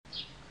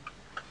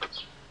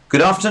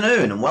Good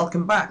afternoon and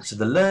welcome back to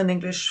the Learn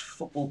English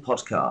Football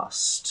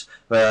Podcast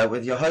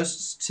with your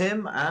hosts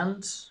Tim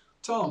and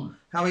Tom.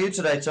 How are you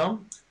today,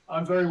 Tom?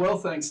 I'm very well,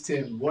 thanks,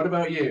 Tim. What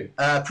about you?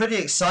 Pretty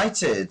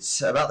excited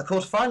about the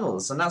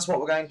quarterfinals, and that's what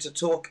we're going to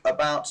talk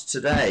about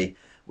today.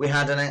 We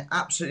had an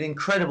absolutely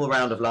incredible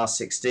round of last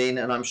 16,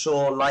 and I'm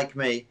sure, like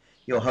me,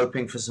 you're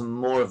hoping for some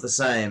more of the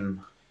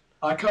same.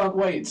 I can't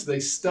wait. They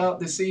start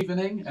this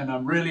evening, and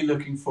I'm really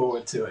looking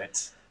forward to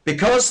it.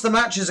 Because the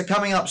matches are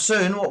coming up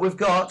soon, what we've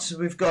got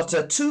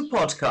two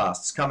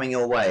podcasts coming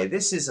your way.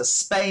 This is a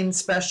Spain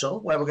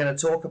special, where we're going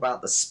to talk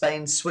about the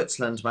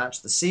Spain-Switzerland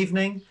match this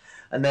evening.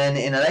 And then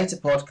in a later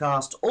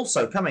podcast,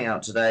 also coming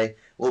out today,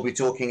 we'll be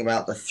talking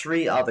about the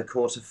three other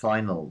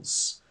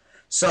quarterfinals.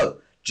 So,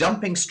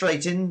 jumping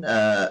straight in,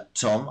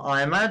 Tom,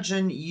 I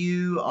imagine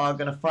you are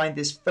going to find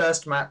this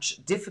first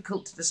match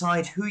difficult to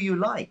decide who you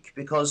like,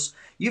 because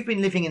you've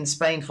been living in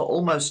Spain for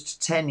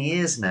almost 10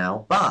 years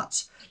now,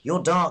 but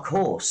your dark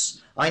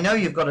horse. I know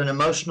you've got an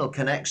emotional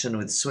connection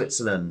with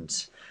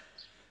Switzerland.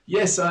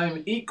 Yes, I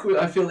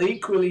feel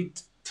equally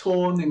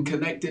torn and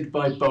connected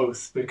by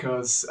both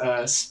because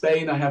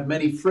Spain, I have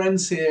many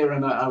friends here,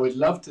 and I would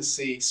love to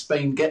see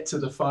Spain get to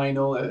the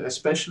final,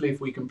 especially if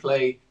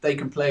they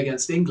can play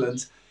against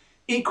England.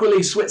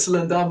 Equally,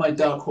 Switzerland are my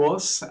dark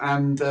horse,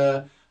 and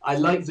I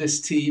like this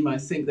team. I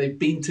think they've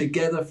been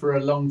together for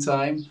a long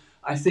time.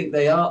 I think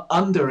they are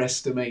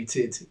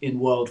underestimated in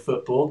world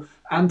football,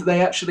 and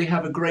they actually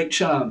have a great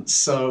chance.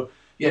 So,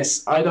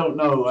 yes, I don't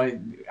know.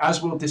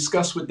 As we'll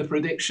discuss with the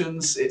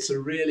predictions, it's a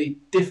really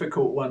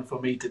difficult one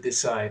for me to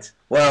decide.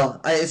 Well,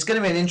 it's going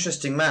to be an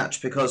interesting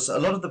match because a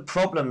lot of the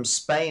problems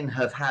Spain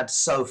have had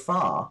so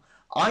far,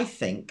 I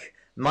think,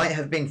 might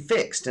have been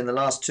fixed in the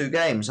last two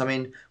games. I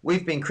mean,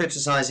 we've been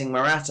criticising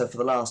Morata for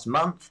the last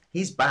month.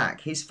 He's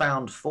back. He's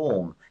found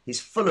form. He's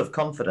full of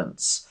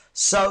confidence.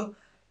 So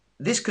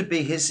this could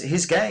be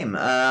his game.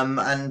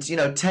 And,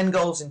 10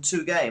 goals in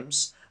 2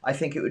 games, I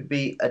think it would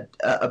be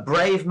a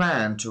brave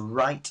man to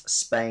write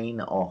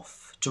Spain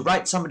off. To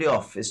write somebody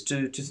off is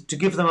to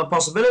give them a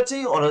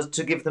possibility or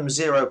to give them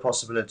zero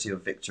possibility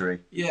of victory?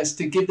 Yes,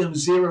 to give them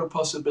zero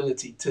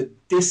possibility, to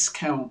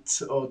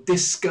discount or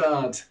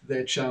discard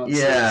their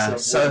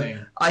chances of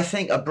winning. I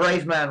think a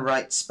brave man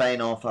writes Spain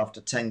off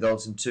after 10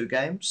 goals in 2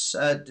 games.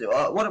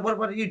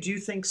 What do you? Do you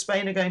think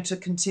Spain are going to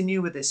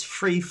continue with this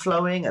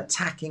free-flowing,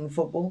 attacking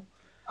football?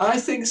 I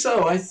think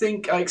so. I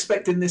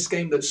expect in this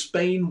game that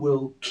Spain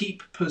will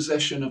keep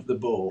possession of the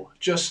ball.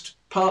 Just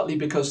partly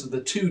because of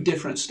the two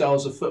different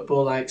styles of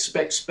football, I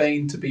expect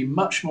Spain to be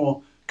much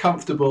more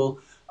comfortable.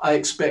 I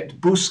expect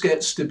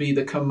Busquets to be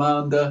the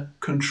commander,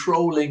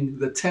 controlling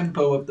the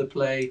tempo of the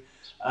play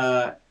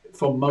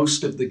for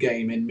most of the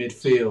game in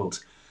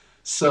midfield.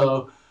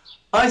 So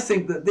I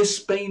think that this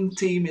Spain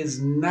team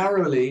is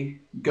narrowly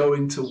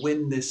going to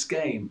win this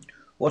game.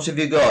 What have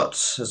you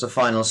got as a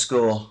final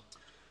score?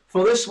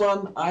 For this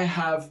one, I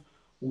have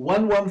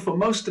 1-1 for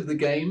most of the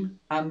game,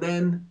 and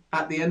then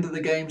at the end of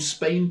the game,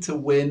 Spain to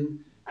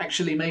win,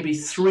 actually maybe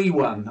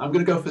 3-1. I'm going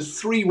to go for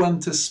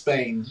 3-1 to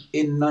Spain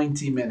in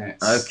 90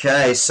 minutes.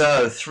 Okay,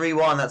 so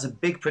 3-1, that's a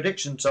big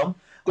prediction, Tom.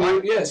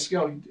 Yes,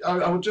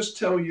 I will just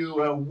tell you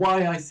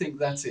why I think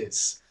that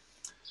is.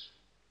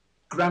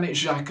 Granit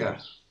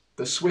Xhaka,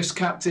 the Swiss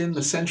captain,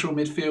 the central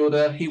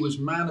midfielder, he was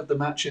man of the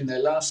match in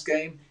their last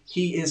game.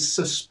 He is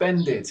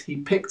suspended. He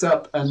picked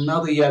up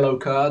another yellow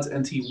card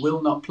and he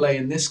will not play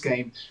in this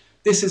game.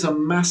 This is a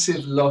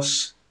massive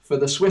loss for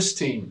the Swiss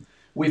team.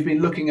 We've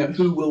been looking at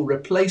who will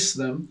replace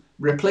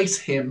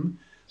him.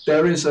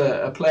 There is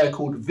a player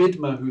called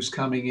Widmer who's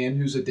coming in,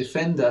 who's a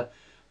defender,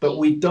 but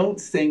we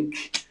don't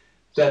think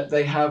that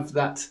they have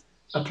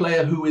a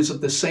player who is of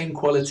the same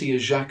quality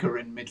as Xhaka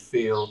in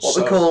midfield. What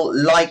we call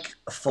like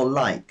for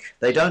like.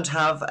 They don't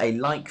have a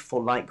like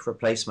for like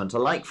replacement. A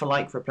like for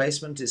like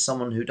replacement is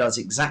someone who does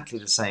exactly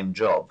the same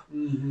job.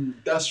 Mm-hmm.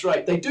 That's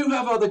right. They do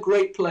have other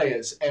great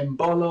players.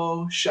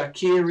 Embolo,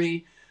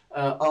 Shaqiri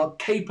are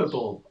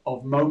capable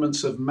of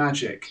moments of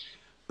magic.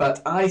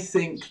 But I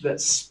think that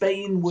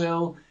Spain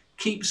will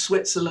keep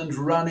Switzerland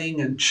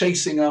running and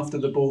chasing after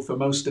the ball for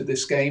most of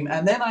this game.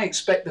 And then I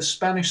expect the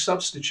Spanish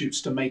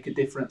substitutes to make a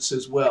difference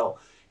as well.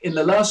 In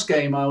the last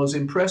game, I was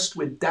impressed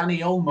with Dani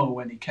Olmo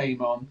when he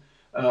came on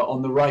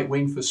the right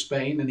wing for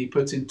Spain, and he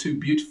put in 2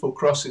 beautiful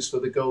crosses for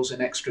the goals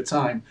in extra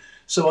time.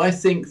 So I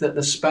think that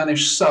the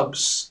Spanish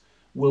subs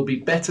will be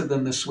better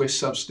than the Swiss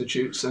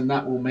substitutes, and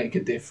that will make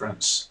a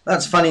difference.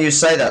 That's funny you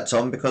say that,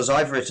 Tom, because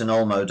I've written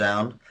Olmo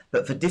down,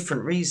 but for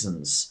different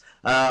reasons.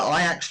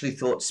 I actually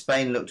thought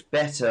Spain looked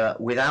better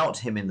without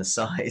him in the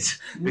side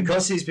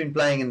because he's been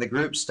playing in the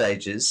group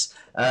stages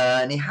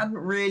and he hadn't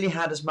really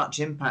had as much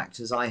impact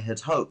as I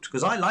had hoped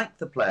because I like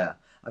the player.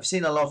 I've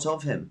seen a lot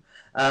of him.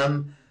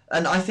 And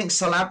I think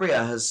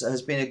Sanabria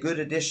has been a good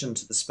addition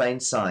to the Spain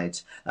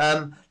side.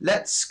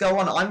 Let's go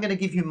on. I'm going to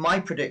give you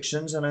my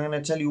predictions and I'm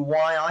going to tell you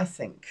why I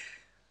think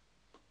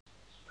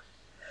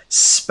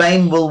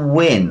Spain will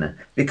win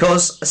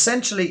because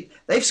essentially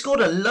they've scored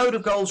a load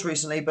of goals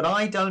recently, but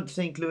I don't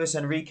think Luis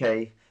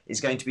Enrique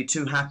is going to be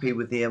too happy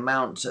with the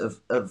amount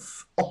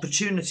of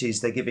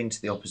opportunities they're giving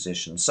to the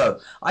opposition. So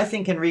I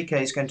think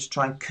Enrique is going to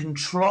try and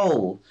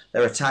control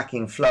their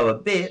attacking flow a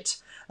bit.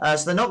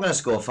 So they're not going to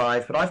score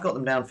 5, but I've got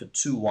them down for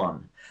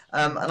 2-1.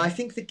 And I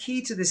think the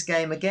key to this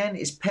game, again,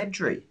 is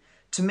Pedri.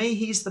 To me,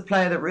 he's the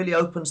player that really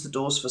opens the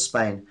doors for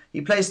Spain. He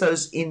plays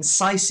those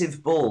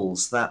incisive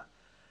balls that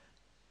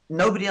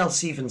nobody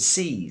else even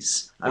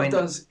sees. What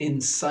does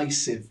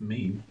incisive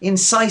mean?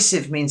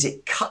 Incisive means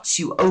it cuts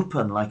you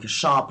open like a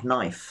sharp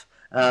knife.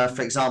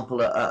 For example,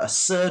 a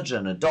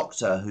surgeon, a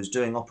doctor who's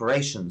doing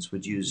operations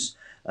would use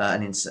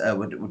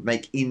would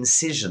make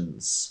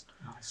incisions.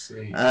 I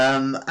see.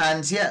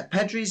 And yeah,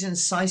 Pedri's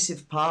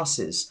incisive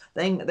passes,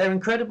 they're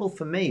incredible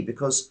for me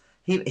because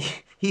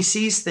he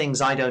sees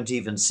things I don't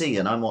even see,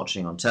 and I'm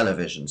watching on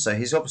television. So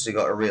he's obviously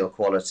got a real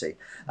quality.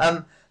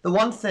 The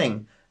one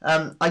thing,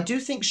 I do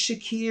think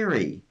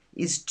Shaqiri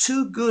is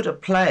too good a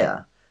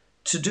player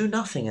to do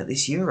nothing at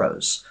this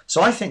Euros.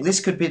 So I think this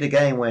could be the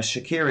game where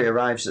Shaqiri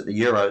arrives at the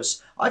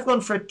Euros. I've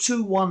gone for a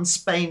 2-1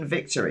 Spain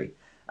victory.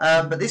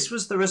 But this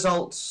was the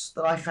result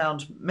that I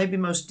found maybe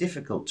most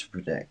difficult to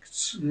predict.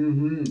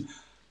 Mm-hmm.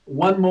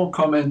 One more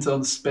comment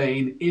on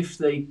Spain. If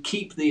they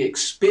keep the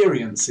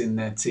experience in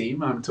their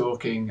team, I'm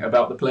talking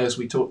about the players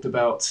we talked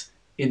about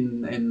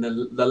in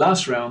the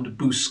last round,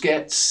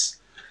 Busquets,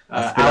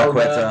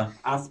 Alba,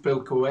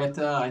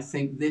 Azpilicueta, I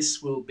think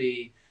this will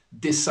be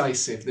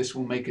decisive. This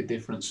will make a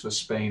difference for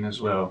Spain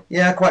as well.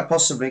 Yeah, quite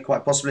possibly.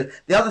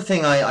 The other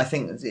thing I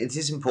think it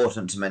is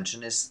important to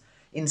mention is,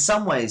 in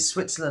some ways,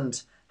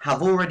 Switzerland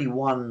have already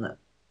won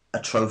a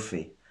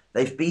trophy.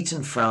 They've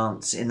beaten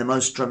France in the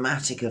most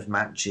dramatic of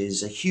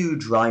matches, a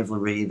huge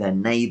rivalry, their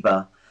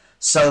neighbour.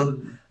 So,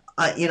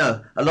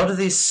 a lot of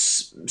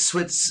these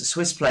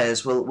Swiss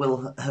players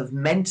will have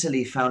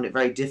mentally found it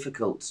very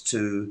difficult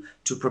to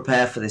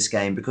prepare for this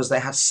game because they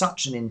had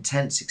such an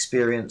intense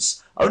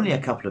experience only a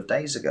couple of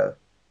days ago.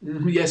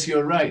 Yes,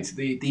 you're right.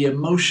 The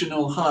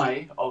emotional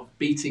high of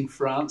beating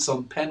France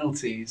on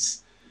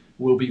penalties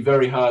will be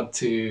very hard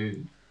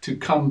to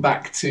come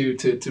back to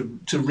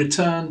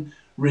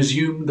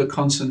resume the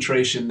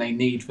concentration they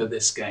need for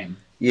this game.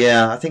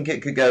 Yeah, I think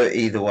it could go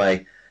either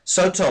way.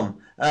 So, Tom,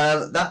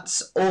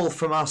 that's all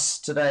from us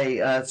today,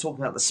 talking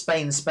about the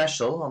Spain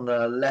special on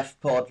the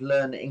LeftPod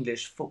Learn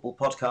English Football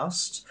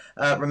podcast.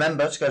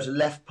 Remember to go to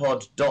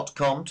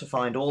leftpod.com to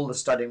find all the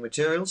studying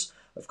materials.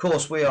 Of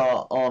course, we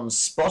are on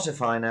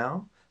Spotify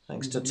now,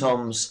 thanks to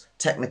Tom's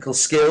technical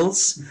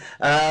skills.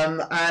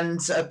 And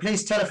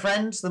please tell a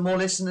friend. The more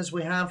listeners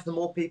we have, the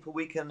more people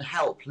we can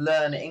help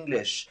learn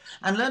English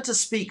and learn to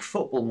speak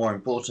football, more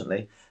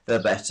importantly, the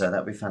better.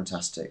 That'd be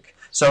fantastic.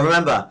 So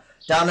remember,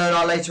 download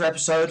our later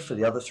episode for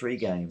the other 3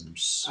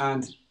 games.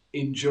 And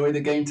enjoy the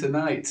game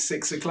tonight,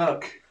 6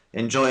 o'clock.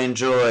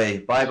 Enjoy.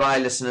 Bye-bye,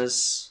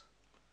 listeners.